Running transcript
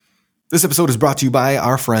This episode is brought to you by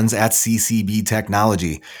our friends at CCB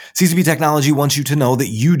Technology. CCB Technology wants you to know that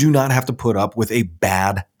you do not have to put up with a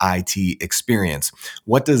bad IT experience.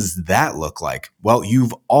 What does that look like? Well,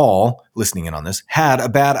 you've all, listening in on this, had a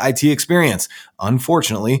bad IT experience.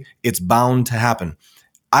 Unfortunately, it's bound to happen.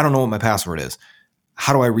 I don't know what my password is.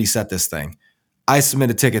 How do I reset this thing? I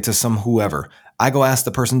submit a ticket to some whoever. I go ask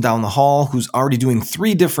the person down the hall who's already doing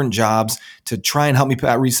 3 different jobs to try and help me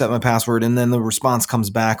reset my password. And then the response comes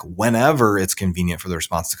back whenever it's convenient for the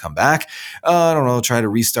response to come back. I don't know, try to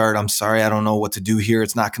restart. I'm sorry, I don't know what to do here.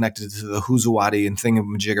 It's not connected to the Whoozawadi and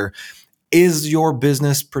thingamajigger. Is your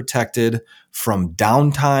business protected from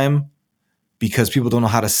downtime because people don't know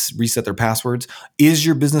how to reset their passwords? Is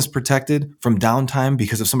your business protected from downtime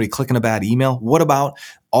because of somebody clicking a bad email? What about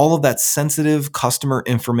all of that sensitive customer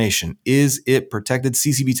information? Is it protected?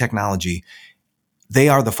 CCB Technology, they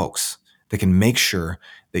are the folks that can make sure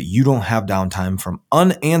that you don't have downtime from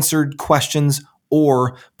unanswered questions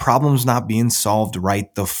or problems not being solved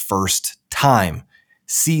right the first time.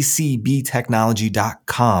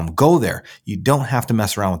 ccbtechnology.com. Go there. You don't have to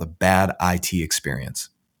mess around with a bad IT experience.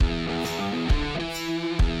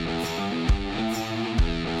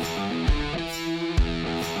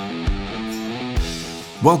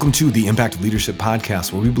 Welcome to the Impact of Leadership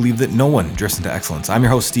podcast, where we believe that no one drifts into excellence. I'm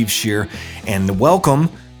your host, Steve Scheer, and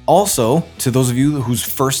welcome also to those of you whose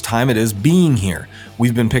first time it is being here.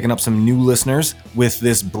 We've been picking up some new listeners with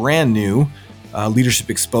this brand new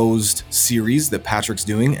Leadership Exposed series that Patrick's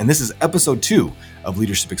doing, and this is episode 2 of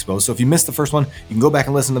Leadership Exposed. So if you missed the first one, you can go back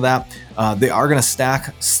and listen to that. They are going to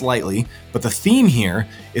stack slightly, but the theme here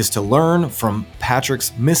is to learn from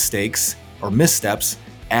Patrick's mistakes or missteps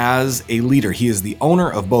as a leader. He is the owner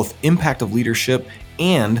of both Impact of Leadership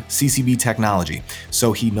and CCB Technology.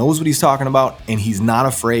 So he knows what he's talking about, and he's not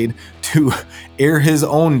afraid to air his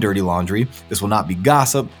own dirty laundry. This will not be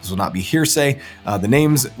gossip. This will not be hearsay. The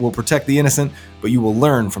names will protect the innocent, but you will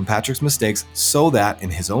learn from Patrick's mistakes so that, in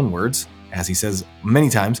his own words, as he says many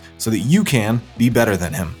times, so that you can be better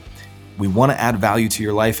than him. We want to add value to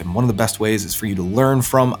your life, and one of the best ways is for you to learn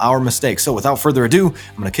from our mistakes. So without further ado,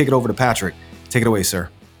 I'm going to kick it over to Patrick. Take it away, sir.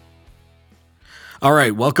 All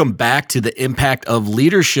right, welcome back to the Impact of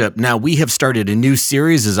Leadership. Now, we have started a new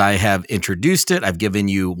series as I have introduced it. I've given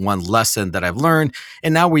you one lesson that I've learned,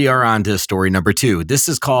 and now we are on to story number 2. This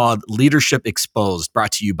is called Leadership Exposed,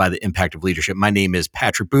 brought to you by the Impact of Leadership. My name is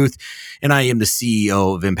Patrick Booth, and I am the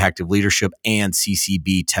CEO of Impact of Leadership and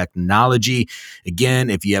CCB Technology.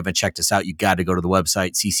 Again, if you haven't checked us out, you got to go to the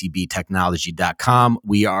website, ccbtechnology.com.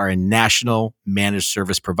 We are a national managed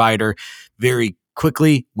service provider. Very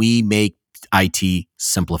quickly, we make IT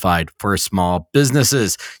simplified for small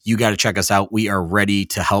businesses. You got to check us out. We are ready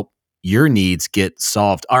to help your needs get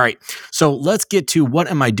solved. All right. So let's get to what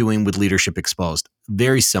am I doing with Leadership Exposed?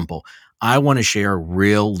 Very simple. I want to share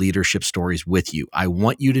real leadership stories with you. I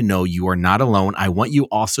want you to know you are not alone. I want you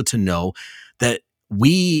also to know that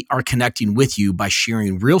we are connecting with you by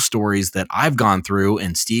sharing real stories that I've gone through,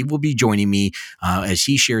 and Steve will be joining me as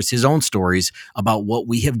he shares his own stories about what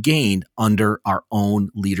we have gained under our own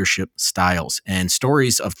leadership styles and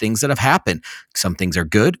stories of things that have happened. Some things are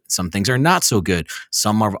good, some things are not so good.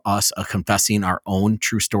 Some of us are confessing our own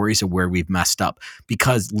true stories of where we've messed up,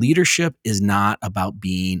 because leadership is not about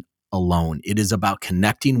being alone. It is about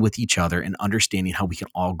connecting with each other and understanding how we can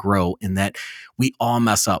all grow, and that we all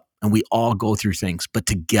mess up and we all go through things, but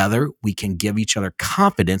together we can give each other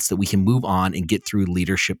confidence that we can move on and get through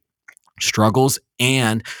leadership struggles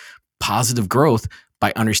and positive growth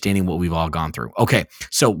by understanding what we've all gone through. Okay,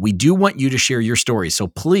 so we do want you to share your stories. So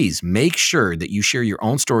please make sure that you share your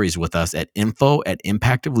own stories with us at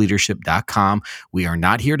info@impactofleadership.com. We are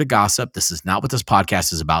not here to gossip. This is not what this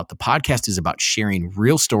podcast is about. The podcast is about sharing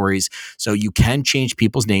real stories so you can change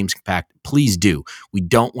people's names. In fact, please do. We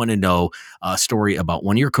don't want to know a story about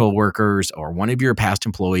one of your coworkers or one of your past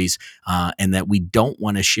employees, and that we don't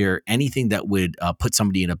want to share anything that would put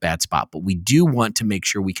somebody in a bad spot. But we do want to make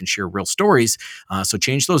sure we can share real stories. So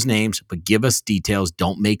change those names, but give us details.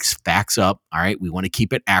 Don't make facts up. All right. We want to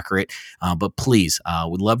keep it accurate. But please,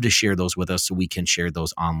 we'd love to share those with us so we can share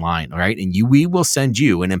those online. All right. And we will send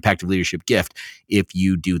you an Impact of Leadership gift if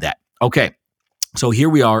you do that. Okay. So here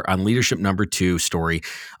we are on leadership number 2 story,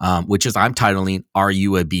 which is I'm titling, Are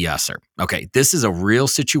You a BSer? Okay, this is a real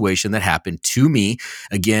situation that happened to me,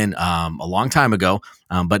 again, a long time ago.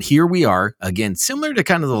 But here we are, again, similar to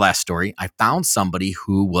kind of the last story. I found somebody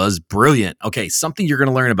who was brilliant. Okay, something you're going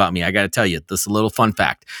to learn about me. I got to tell you, this is a little fun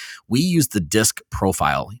fact. We use the DISC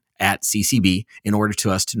profile at CCB in order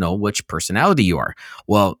to us to know which personality you are.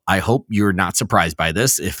 Well, I hope you're not surprised by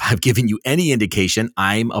this. If I've given you any indication,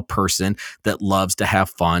 I'm a person that loves to have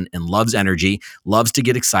fun and loves energy, loves to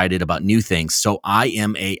get excited about new things. So I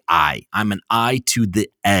am a I. I'm an I to the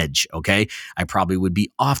edge. Okay. I probably would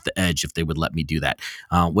be off the edge if they would let me do that.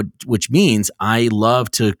 Which means I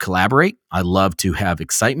love to collaborate. I love to have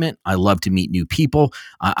excitement. I love to meet new people.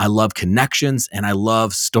 I love connections and I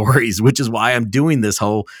love stories, which is why I'm doing this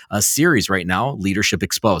whole series right now, Leadership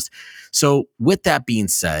Exposed. So with that being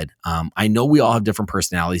said, I know we all have different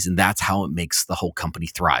personalities and that's how it makes the whole company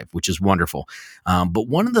thrive, which is wonderful. But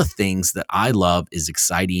one of the things that I love is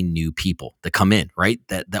exciting new people that come in, right?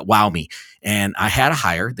 That wow me. And I had a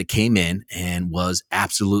hire that came in and was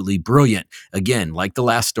absolutely brilliant. Again, like the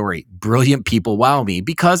last story, brilliant people wow me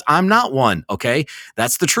because I'm not one. Okay.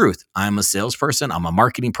 That's the truth. I'm a salesperson. I'm a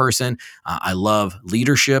marketing person. I love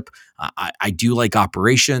leadership. I do like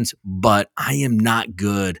operations, but I am not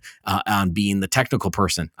good on being the technical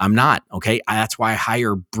person. I'm not. Okay. That's why I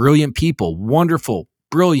hire brilliant people, wonderful,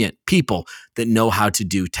 brilliant people that know how to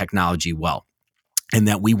do technology well, and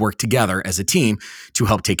that we work together as a team to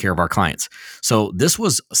help take care of our clients. So this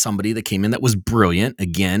was somebody that came in that was brilliant,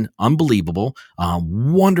 again, unbelievable,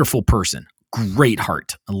 wonderful person, great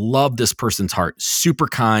heart. I love this person's heart, super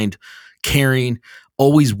kind, caring,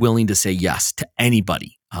 always willing to say yes to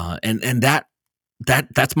anybody. And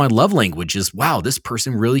that's my love language is, wow, this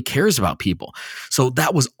person really cares about people. So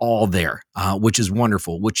that was all there, which is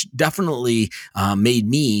wonderful, which definitely made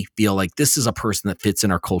me feel like this is a person that fits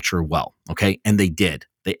in our culture well. Okay. And they did.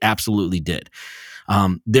 They absolutely did.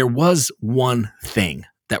 There was one thing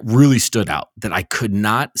that really stood out that I could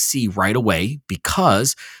not see right away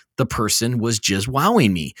because the person was just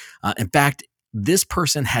wowing me. In fact, this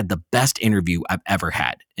person had the best interview I've ever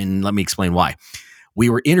had. And let me explain why. We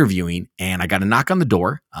were interviewing and I got a knock on the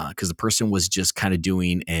door because the person was just kind of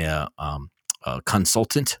doing a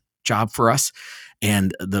consultant job for us.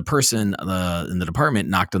 And the person in the department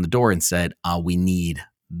knocked on the door and said, we need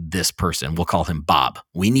this person. We'll call him Bob.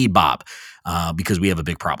 We need Bob because we have a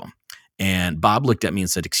big problem. And Bob looked at me and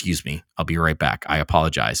said, excuse me, I'll be right back. I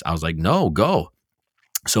apologize. I was like, no, go.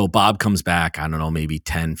 So Bob comes back, I don't know, maybe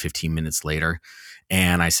 10, 15 minutes later.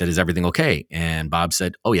 And I said, is everything okay? And Bob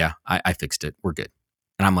said, oh yeah, I fixed it. We're good.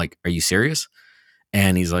 And I'm like, are you serious?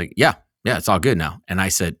 And he's like, yeah, it's all good now. And I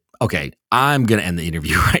said, okay, I'm going to end the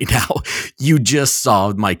interview right now. You just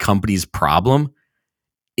solved my company's problem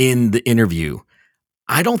in the interview.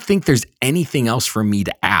 I don't think there's anything else for me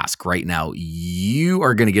to ask right now. You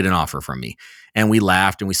are going to get an offer from me. And we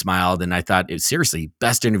laughed and we smiled. And I thought, it's seriously,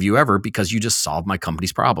 best interview ever because you just solved my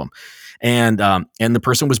company's problem. And the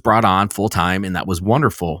person was brought on full time. And that was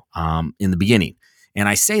wonderful in the beginning. And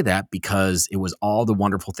I say that because it was all the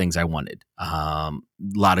wonderful things I wanted. A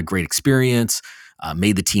lot of great experience,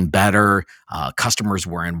 made the team better. Customers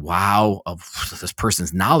were in wow of this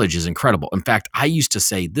person's knowledge is incredible. In fact, I used to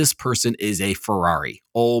say this person is a Ferrari.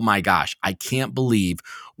 Oh my gosh, I can't believe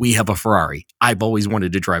we have a Ferrari. I've always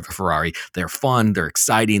wanted to drive a Ferrari. They're fun, they're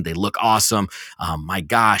exciting, they look awesome. My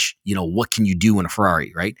gosh, what can you do in a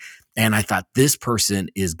Ferrari, right? And I thought this person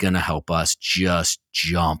is going to help us just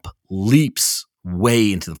jump leaps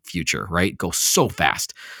way into the future, right? Go so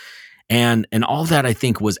fast. And all that I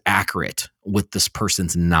think was accurate with this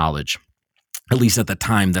person's knowledge. At least at the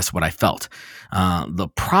time, that's what I felt. The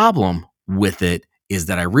problem with it is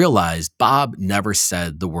that I realized Bob never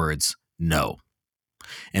said the words no.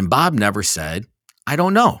 And Bob never said, I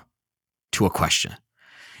don't know, to a question.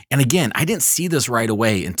 And again, I didn't see this right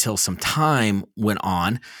away until some time went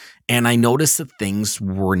on. And I noticed that things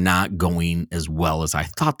were not going as well as I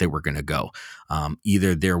thought they were going to go.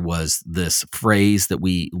 Either there was this phrase that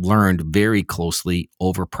we learned very closely,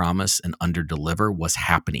 overpromise and underdeliver was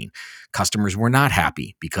happening. Customers were not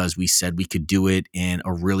happy because we said we could do it in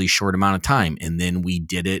a really short amount of time. And then we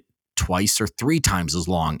did it twice or three times as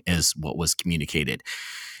long as what was communicated.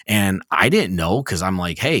 And I didn't know because I'm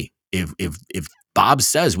like, hey, if Bob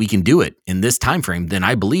says we can do it in this time frame, then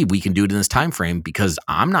I believe we can do it in this time frame because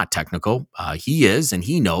I'm not technical. He is, and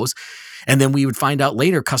he knows. And then we would find out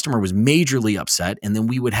later, customer was majorly upset, and then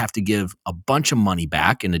we would have to give a bunch of money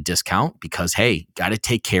back in a discount because, hey, got to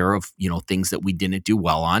take care of things that we didn't do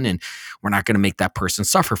well on, and we're not going to make that person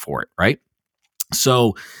suffer for it, right?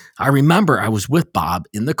 So I remember I was with Bob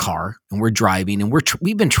in the car and we're driving and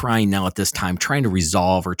we've been trying now at this time, trying to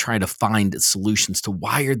resolve or trying to find solutions to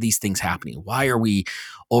why are these things happening? Why are we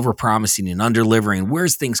overpromising and underdelivering?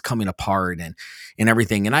 Where's things coming apart and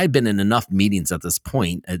everything? And I had been in enough meetings at this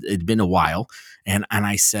point. It'd been a while. And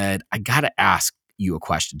I said, I got to ask, you a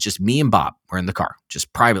question. Just me and Bob, we're in the car,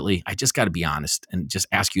 just privately. I just got to be honest and just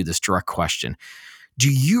ask you this direct question. Do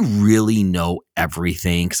you really know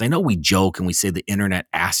everything? Because I know we joke and we say the internet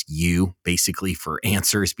asks you basically for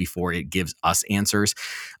answers before it gives us answers.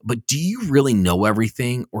 But do you really know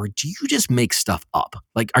everything, or do you just make stuff up?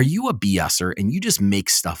 Like, are you a BSer and you just make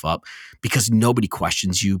stuff up because nobody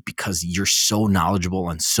questions you because you're so knowledgeable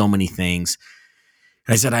on so many things?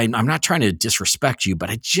 And I said, I'm not trying to disrespect you, but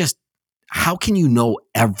how can you know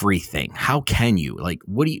everything? How can you? Like,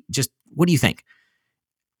 what do you think?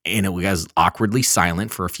 And it was awkwardly silent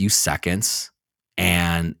for a few seconds.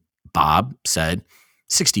 And Bob said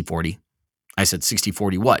 60-40. I said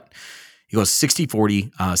 60-40 what? He goes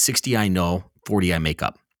 60-40, 60 I know, 40 I make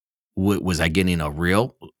up. Was I getting a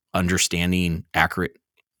real understanding, accurate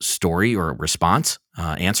story or response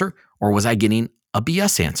answer? Or was I getting a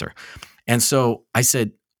BS answer? And so I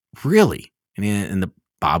said, really? And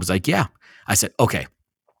Bob was like, yeah. I said, okay.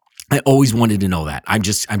 I always wanted to know that. I'm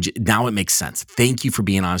just now it makes sense. Thank you for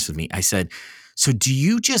being honest with me. I said, so do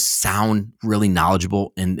you just sound really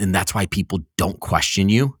knowledgeable and that's why people don't question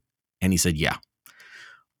you? And he said, yeah.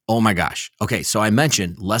 Oh my gosh. Okay. So I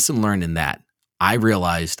mentioned lesson learned in that. I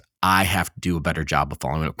realized I have to do a better job of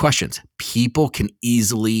following up questions. People can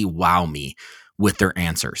easily wow me with their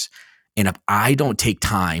answers. And if I don't take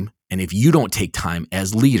time, and if you don't take time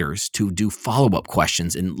as leaders to do follow-up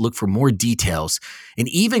questions and look for more details and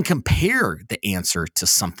even compare the answer to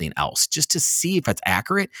something else just to see if it's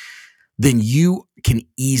accurate, then you can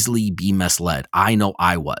easily be misled. I know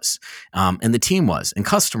I was, and the team was, and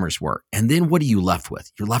customers were. And then what are you left with?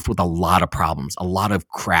 You're left with a lot of problems, a lot of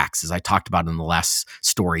cracks. As I talked about in the last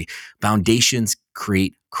story, foundations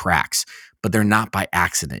create cracks, but they're not by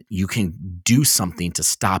accident. You can do something to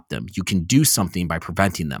stop them. You can do something by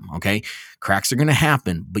preventing them, okay? Cracks are going to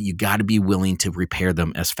happen, but you got to be willing to repair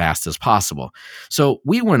them as fast as possible. So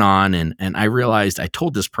we went on and I realized I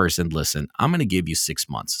told this person, listen, I'm going to give you 6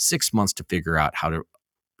 months to figure out how to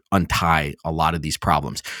untie a lot of these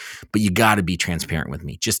problems, but you got to be transparent with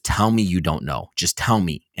me. Just tell me you don't know. Just tell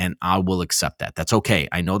me and I will accept that. That's okay.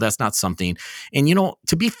 I know that's not something. And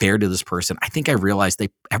to be fair to this person, I think I realized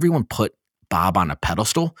everyone put Bob on a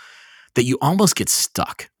pedestal that you almost get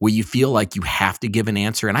stuck where you feel like you have to give an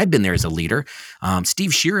answer. And I've been there as a leader.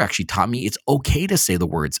 Steve Shear actually taught me it's okay to say the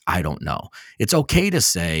words, I don't know. It's okay to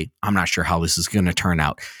say, I'm not sure how this is going to turn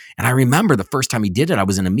out. And I remember the first time he did it, I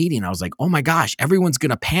was in a meeting. I was like, oh my gosh, everyone's going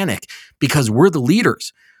to panic because we're the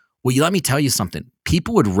leaders. Well, let me tell you something.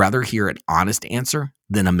 People would rather hear an honest answer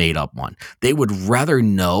than a made up one. They would rather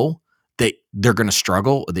know that they're going to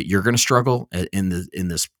struggle, that you're going to struggle in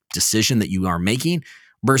this decision that you are making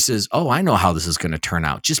versus, oh, I know how this is going to turn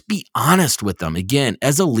out. Just be honest with them. Again,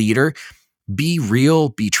 as a leader, be real,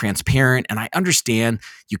 be transparent. And I understand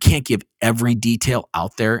you can't give every detail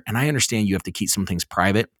out there. And I understand you have to keep some things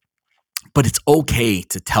private, but it's okay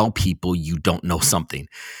to tell people you don't know something.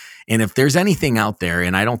 And if there's anything out there,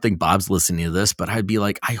 and I don't think Bob's listening to this, but I'd be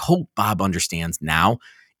like, I hope Bob understands now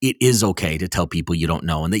it is okay to tell people you don't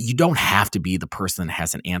know and that you don't have to be the person that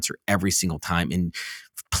has an answer every single time. And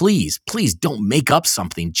please don't make up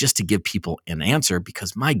something just to give people an answer,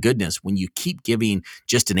 because my goodness, when you keep giving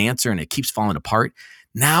just an answer and it keeps falling apart,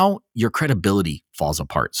 now your credibility falls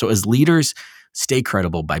apart. So as leaders, stay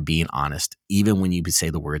credible by being honest, even when you say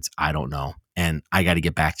the words, I don't know. And I got to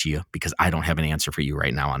get back to you because I don't have an answer for you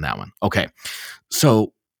right now on that one. Okay.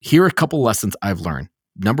 So here are a couple lessons I've learned.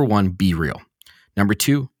 Number 1, be real. Number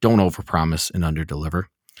 2, don't overpromise and underdeliver.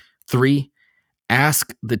 3,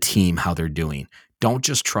 ask the team how they're doing. Don't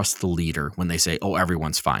just trust the leader when they say, oh,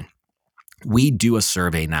 everyone's fine. We do a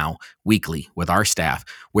survey now weekly with our staff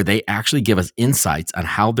where they actually give us insights on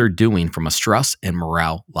how they're doing from a stress and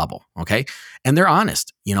morale level. Okay. And they're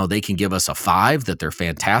honest. They can give us a 5 that they're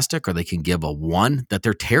fantastic, or they can give a 1 that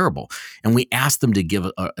they're terrible. And we ask them to give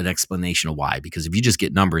an explanation of why, because if you just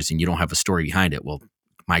get numbers and you don't have a story behind it, well,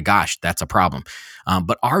 my gosh, that's a problem.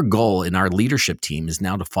 But our goal in our leadership team is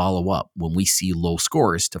now to follow up when we see low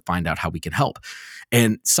scores to find out how we can help.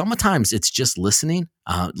 And sometimes it's just listening.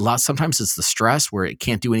 Sometimes it's the stress where it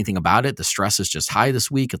can't do anything about it. The stress is just high this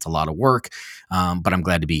week. It's a lot of work, but I'm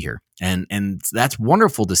glad to be here. And that's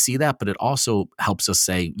wonderful to see that. But it also helps us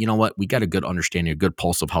say, you know what, we got a good understanding, a good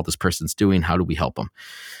pulse of how this person's doing. How do we help them?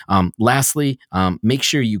 Lastly, make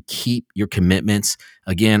sure you keep your commitments.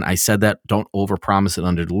 Again, I said that don't overpromise and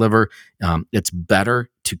underdeliver. It's better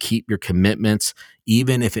to keep your commitments,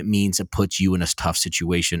 even if it means it puts you in a tough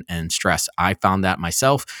situation and stress. I found that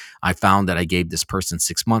myself. I found that I gave this person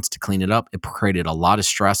 6 months to clean it up. It created a lot of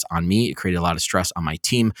stress on me. It created a lot of stress on my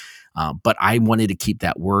team. But I wanted to keep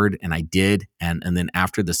that word, and I did. And then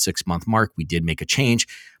after the 6-month mark, we did make a change,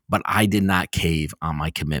 but I did not cave on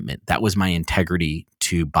my commitment. That was my integrity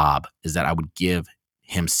to Bob, is that I would give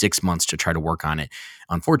him 6 months to try to work on it.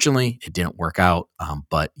 Unfortunately, it didn't work out.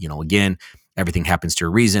 But again, everything happens to a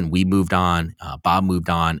reason. We moved on, Bob moved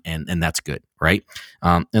on, and that's good, right?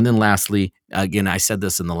 And then lastly, again, I said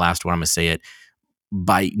this in the last one, I'm going to say it,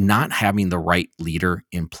 by not having the right leader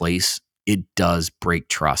in place, it does break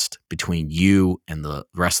trust between you and the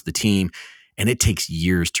rest of the team, and it takes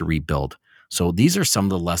years to rebuild. So these are some of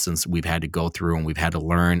the lessons we've had to go through and we've had to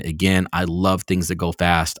learn. Again, I love things that go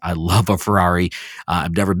fast. I love a Ferrari.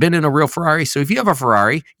 I've never been in a real Ferrari. So if you have a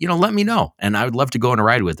Ferrari, let me know. And I would love to go on a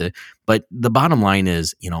ride with it. But the bottom line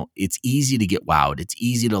is, it's easy to get wowed. It's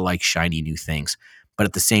easy to like shiny new things. But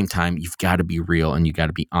at the same time, you've got to be real and you got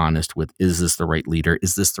to be honest with, is this the right leader?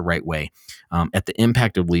 Is this the right way? At the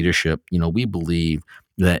Impact of Leadership, we believe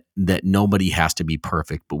that nobody has to be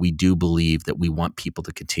perfect, but we do believe that we want people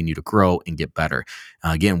to continue to grow and get better.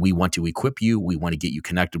 Again, we want to equip you. We want to get you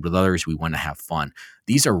connected with others. We want to have fun.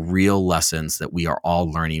 These are real lessons that we are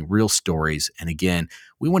all learning, real stories. And again,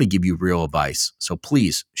 we want to give you real advice. So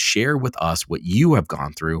please share with us what you have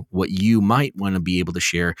gone through, what you might want to be able to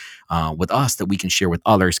share with us that we can share with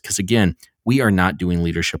others. Because again, we are not doing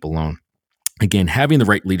leadership alone. Again, having the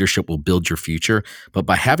right leadership will build your future, but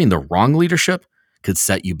by having the wrong leadership could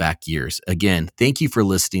set you back years. Again, thank you for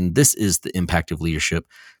listening. This is the Impact of Leadership.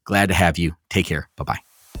 Glad to have you. Take care. Bye-bye.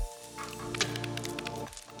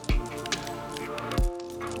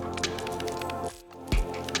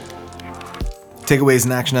 Takeaways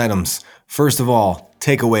and action items. First of all,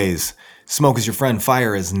 takeaways. Smoke is your friend,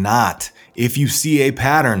 fire is not. If you see a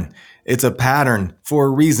pattern, it's a pattern for a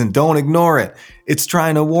reason. Don't ignore it. It's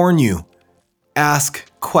trying to warn you. Ask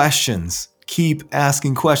questions. Keep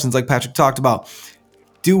asking questions like Patrick talked about.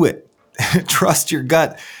 Do it. Trust your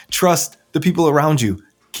gut. Trust the people around you.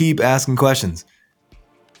 Keep asking questions.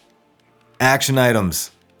 Action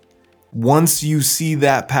items. Once you see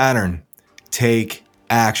that pattern, take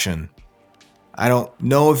action. I don't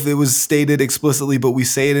know if it was stated explicitly, but we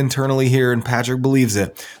say it internally here and Patrick believes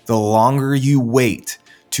it. The longer you wait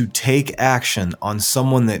to take action on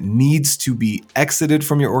someone that needs to be exited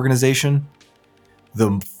from your organization,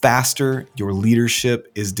 the faster your leadership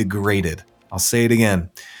is degraded. I'll say it again.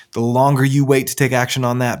 The longer you wait to take action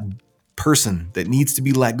on that person that needs to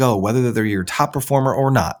be let go, whether they're your top performer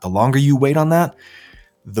or not, the longer you wait on that,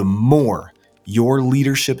 the more your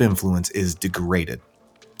leadership influence is degraded.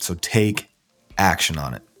 So take action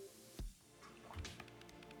on it.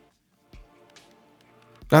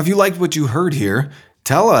 Now, if you liked what you heard here,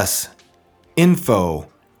 tell us.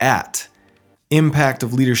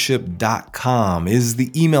 info@impactofleadership.com is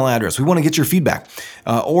the email address. We want to get your feedback.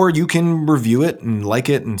 Or you can review it and like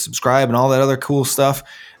it and subscribe and all that other cool stuff.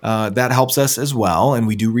 That helps us as well. And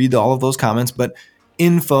we do read all of those comments. But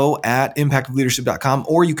info@impactofleadership.com,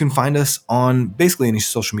 or you can find us on basically any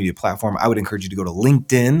social media platform. I would encourage you to go to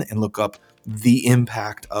LinkedIn and look up The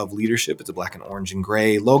Impact of Leadership. It's a black and orange and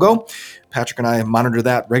gray logo. Patrick and I monitor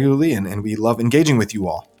that regularly, and we love engaging with you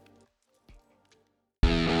all.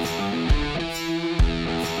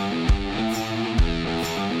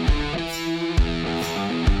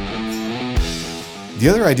 The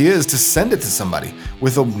other idea is to send it to somebody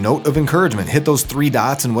with a note of encouragement. Hit those 3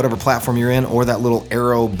 dots in whatever platform you're in, or that little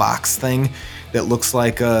arrow box thing that looks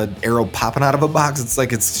like an arrow popping out of a box. It's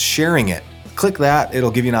like it's sharing it. Click that. It'll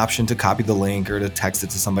give you an option to copy the link or to text it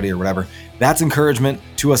to somebody or whatever. That's encouragement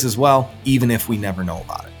to us as well, even if we never know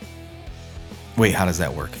about it. Wait, how does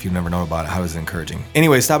that work? If you never know about it, how is it encouraging?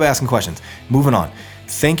 Anyway, stop asking questions. Moving on.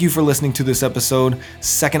 Thank you for listening to this episode,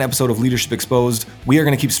 second episode of Leadership Exposed. We are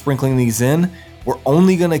going to keep sprinkling these in. We're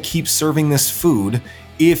only going to keep serving this food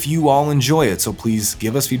if you all enjoy it. So please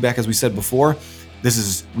give us feedback, as we said before. This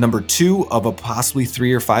is number 2 of a possibly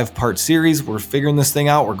 3 or 5 part series. We're figuring this thing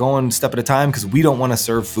out. We're going a step at a time because we don't want to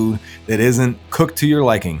serve food that isn't cooked to your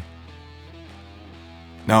liking.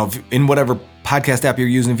 Now, in whatever podcast app you're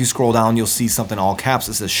using, if you scroll down, you'll see something all caps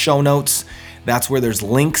that says show notes. That's where there's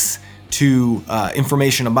links to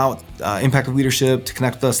information about Impact of Leadership, to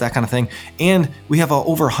connect with us, that kind of thing. And we have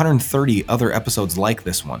over 130 other episodes like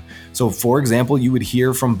this one. So for example, you would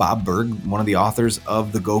hear from Bob Berg, one of the authors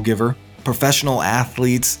of The Go-Giver, professional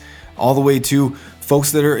athletes, all the way to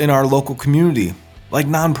folks that are in our local community, like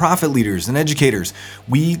nonprofit leaders and educators.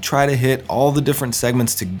 We try to hit all the different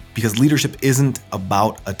segments because leadership isn't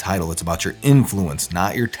about a title. It's about your influence,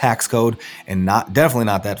 not your tax code, and definitely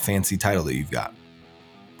not that fancy title that you've got.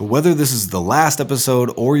 But whether this is the last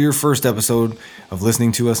episode or your first episode of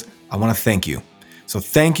listening to us, I want to thank you. So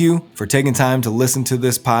thank you for taking time to listen to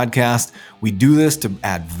this podcast. We do this to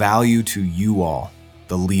add value to you all,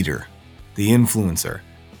 the leader, the influencer.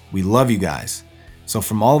 We love you guys. So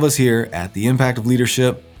from all of us here at The Impact of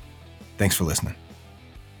Leadership, thanks for listening.